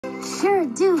sure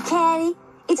do, Caddy.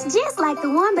 It's just like the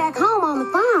one back home on the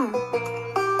farm.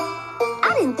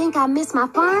 I didn't think I missed my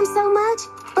farm so much,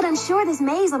 but I'm sure this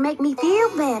maze will make me feel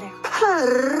better.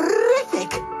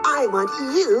 Terrific! I want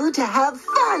you to have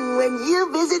fun when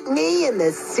you visit me in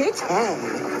the city.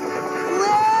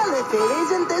 Well, if it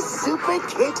isn't the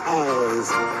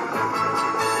Superkitties.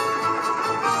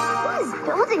 Who is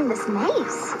building this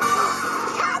maze?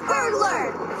 Cat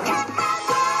burglar! Cat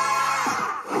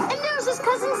burglar! And there's his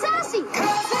cousin Sassy.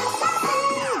 Cousin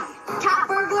Sassy! Cat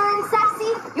burglar and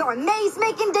Sassy, your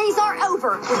maze-making days are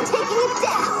over. We're taking it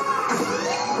down.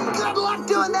 Good luck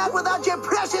doing that without your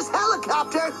precious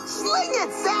helicopter. Sling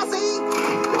it, Sassy!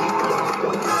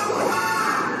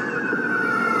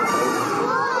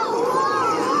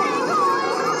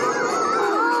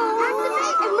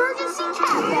 Activate emergency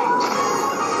cat bench.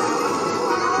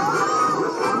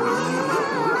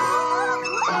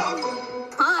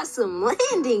 Awesome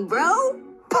landing, bro.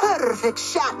 Perfect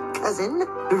shot, cousin.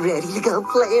 Ready to go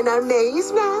play in our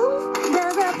maze now?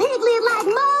 Does a piglet like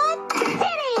mud? Hit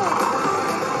it!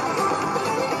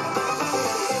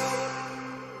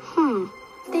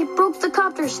 They broke the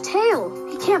copter's tail.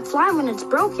 He can't fly when it's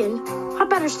broken. I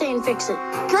better stay and fix it.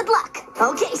 Good luck.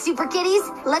 Okay,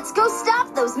 Superkitties, let's go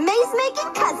stop those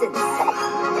maze-making cousins.